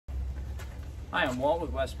Hi, I'm Walt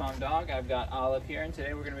with West Palm Dog. I've got Olive here, and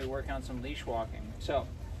today we're going to be working on some leash walking. So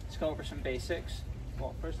let's go over some basics.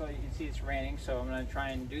 Well, first of all, you can see it's raining, so I'm going to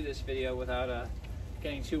try and do this video without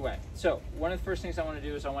getting too wet. So one of the first things I want to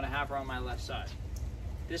do is I want to have her on my left side.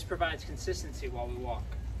 This provides consistency while we walk.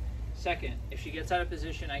 Second, if she gets out of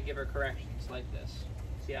position, I give her corrections like this.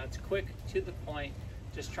 See how it's quick, to the point,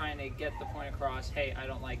 just trying to get the point across, hey, I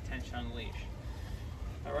don't like tension on the leash.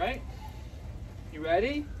 All right, you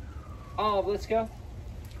ready? Olive, let's go.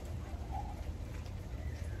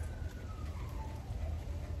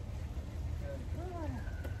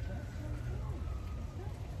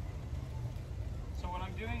 So what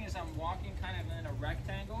I'm doing is I'm walking kind of in a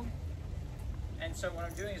rectangle. And so what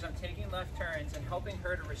I'm doing is I'm taking left turns and helping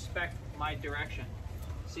her to respect my direction.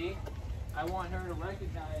 See? I want her to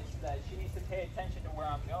recognize that she needs to pay attention to where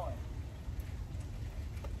I'm going.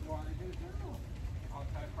 You want to do girl? I'll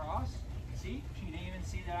cut across. See? She didn't even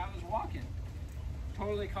see that I was walking.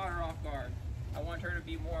 Totally caught her off guard. I want her to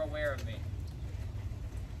be more aware of me.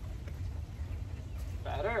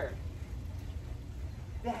 Better.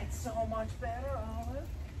 That's so much better, Olive.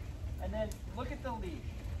 And then look at the leash.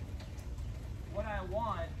 What I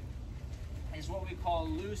want is what we call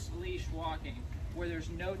loose leash walking, where there's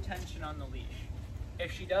no tension on the leash.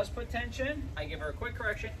 If she does put tension, I give her a quick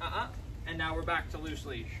correction, and now we're back to loose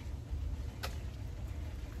leash.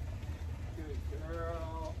 Good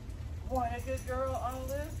girl. What a good girl,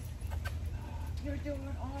 Olive. You're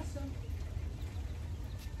doing awesome.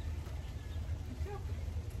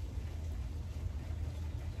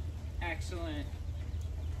 Excellent.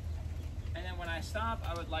 And then when I stop,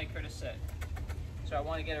 I would like her to sit. So I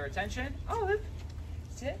want to get her attention. Olive,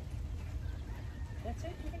 sit. That's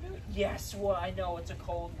it, you can do it. Yes, well, I know it's a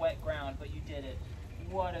cold, wet ground, but you did it.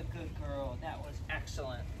 What a good girl. That was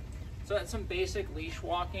excellent. So that's some basic leash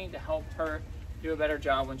walking to help her do a better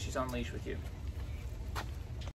job when she's on leash with you.